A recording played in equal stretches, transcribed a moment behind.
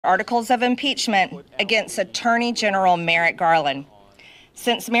articles of impeachment against Attorney General Merrick Garland.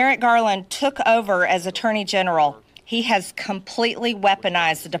 Since Merrick Garland took over as Attorney General, he has completely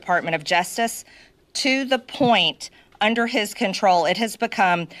weaponized the Department of Justice to the point, under his control, it has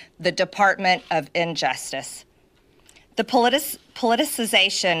become the Department of Injustice. The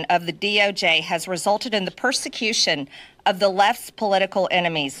politicization of the DOJ has resulted in the persecution of the left's political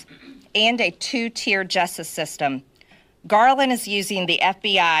enemies and a two-tier justice system. Garland is using the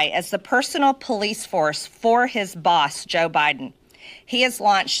FBI as the personal police force for his boss, Joe Biden. He has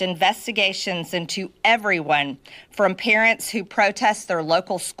launched investigations into everyone from parents who protest their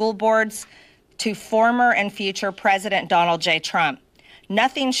local school boards to former and future President Donald J. Trump,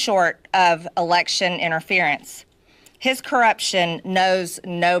 nothing short of election interference. His corruption knows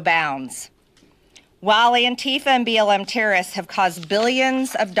no bounds. While Antifa and BLM terrorists have caused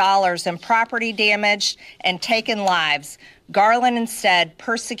billions of dollars in property damage and taken lives, Garland instead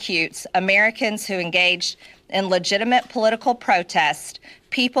persecutes Americans who engaged in legitimate political protest,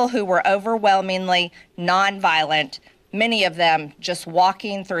 people who were overwhelmingly nonviolent, many of them just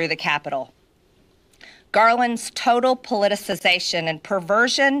walking through the Capitol. Garland's total politicization and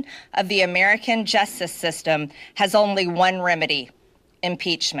perversion of the American justice system has only one remedy: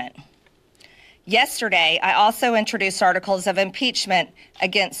 impeachment. Yesterday, I also introduced articles of impeachment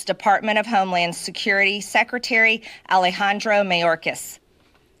against Department of Homeland Security Secretary Alejandro Mayorkas.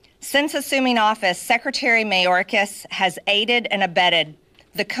 Since assuming office, Secretary Mayorkas has aided and abetted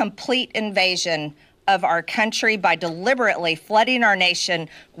the complete invasion of our country by deliberately flooding our nation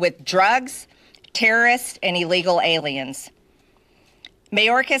with drugs, terrorists, and illegal aliens.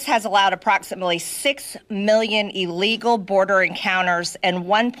 Mayorkas has allowed approximately 6 million illegal border encounters and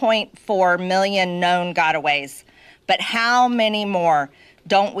 1.4 million known gotaways. But how many more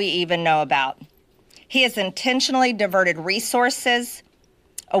don't we even know about? He has intentionally diverted resources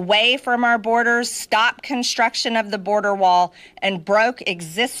away from our borders, stopped construction of the border wall, and broke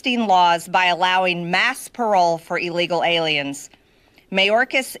existing laws by allowing mass parole for illegal aliens.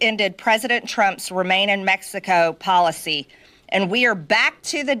 Mayorkas ended President Trump's Remain in Mexico policy, and we are back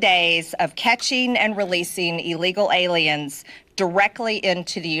to the days of catching and releasing illegal aliens directly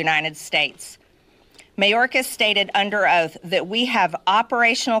into the United States. Mayorkas stated under oath that we have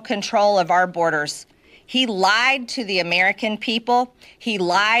operational control of our borders. He lied to the American people, he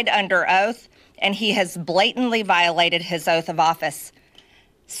lied under oath, and he has blatantly violated his oath of office.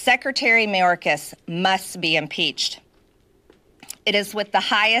 Secretary Mayorkas must be impeached. It is with the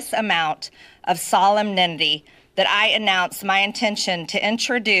highest amount of solemnity that I announce my intention to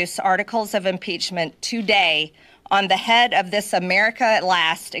introduce articles of impeachment today on the head of this America at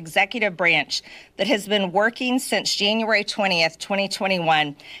Last executive branch that has been working since January 20th,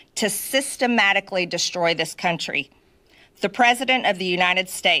 2021 to systematically destroy this country. The President of the United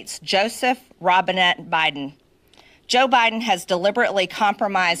States, Joseph Robinette Biden. Joe Biden has deliberately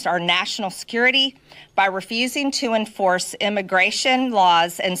compromised our national security by refusing to enforce immigration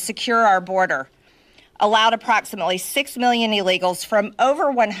laws and secure our border, allowed approximately 6 million illegals from over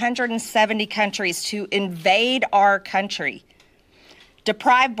 170 countries to invade our country,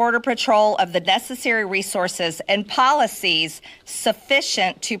 deprived Border Patrol of the necessary resources and policies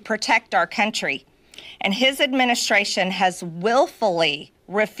sufficient to protect our country. And his administration has willfully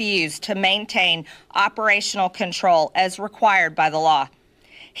refused to maintain operational control as required by the law.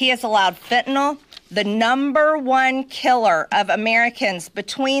 He has allowed fentanyl, the #1 killer of Americans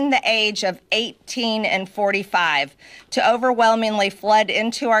between the age of 18 and 45, to overwhelmingly flood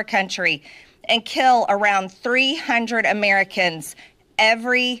into our country and kill around 300 Americans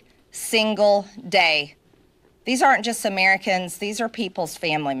every single day. These aren't just Americans, these are people's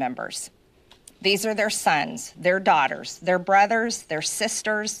family members. These are their sons, their daughters, their brothers, their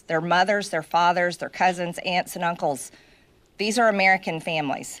sisters, their mothers, their fathers, their cousins, aunts, and uncles. These are American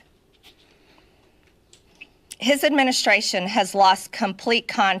families. His administration has lost complete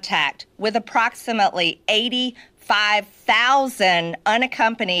contact with approximately 85,000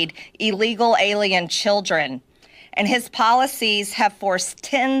 unaccompanied illegal alien children, and his policies have forced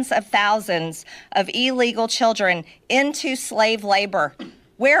tens of thousands of illegal children into slave labor.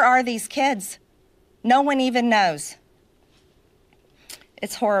 Where are these kids? No one even knows.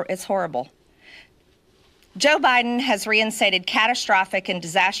 It's horrible. Joe Biden has reinstated catastrophic and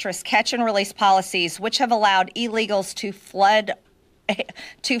disastrous catch and release policies which have allowed illegals to flood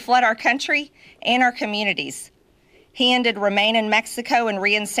our country and our communities. He ended remain in Mexico and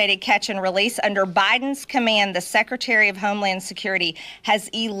reinstated catch and release. Under Biden's command, the Secretary of Homeland Security has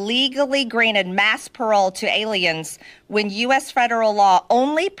illegally granted mass parole to aliens when U.S. federal law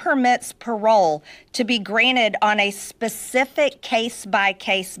only permits parole to be granted on a specific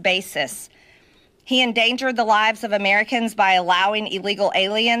case-by-case basis. He endangered the lives of Americans by allowing illegal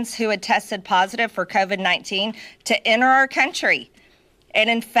aliens who had tested positive for COVID-19 to enter our country and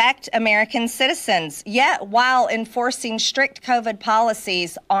infect American citizens, yet while enforcing strict COVID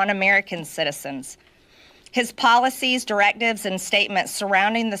policies on American citizens. His policies, directives, and statements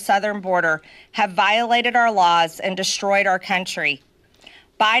surrounding the southern border have violated our laws and destroyed our country.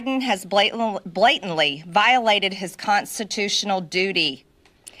 Biden has blatantly violated his constitutional duty,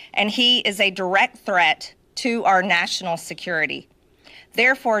 and he is a direct threat to our national security.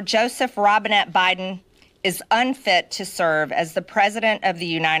 Therefore, Joseph Robinette Biden is unfit to serve as the President of the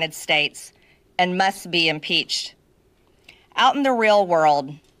United States and must be impeached. Out in the real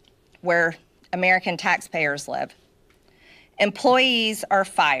world, where American taxpayers live, employees are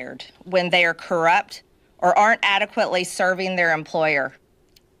fired when they are corrupt or aren't adequately serving their employer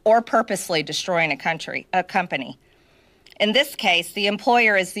or purposely destroying a company. In this case, the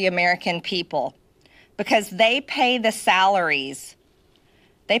employer is the American people because they pay the salaries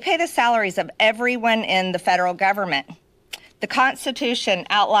of everyone in the federal government. The Constitution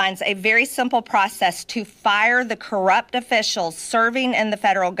outlines a very simple process to fire the corrupt officials serving in the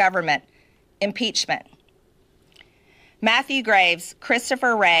federal government: impeachment. Matthew Graves,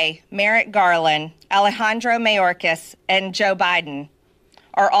 Christopher Wray, Merrick Garland, Alejandro Mayorkas, and Joe Biden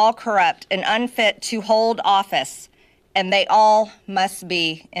are all corrupt and unfit to hold office, and they all must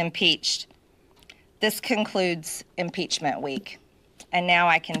be impeached. This concludes impeachment week. And now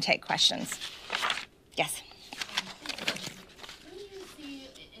I can take questions. Yes. Who do you see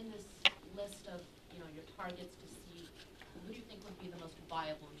in this list of, your targets to see, who do you think would be the most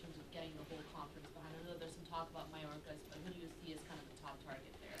viable in terms of getting the whole conference behind? I know there's some talk about Mayorkas, but who do you see as kind of the top target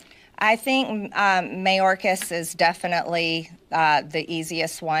there? I think Mayorkas is definitely the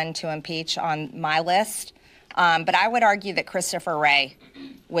easiest one to impeach on my list. But I would argue that Christopher Wray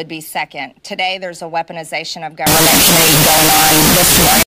would be second. Today, there's a weaponization of government committee going on this morning.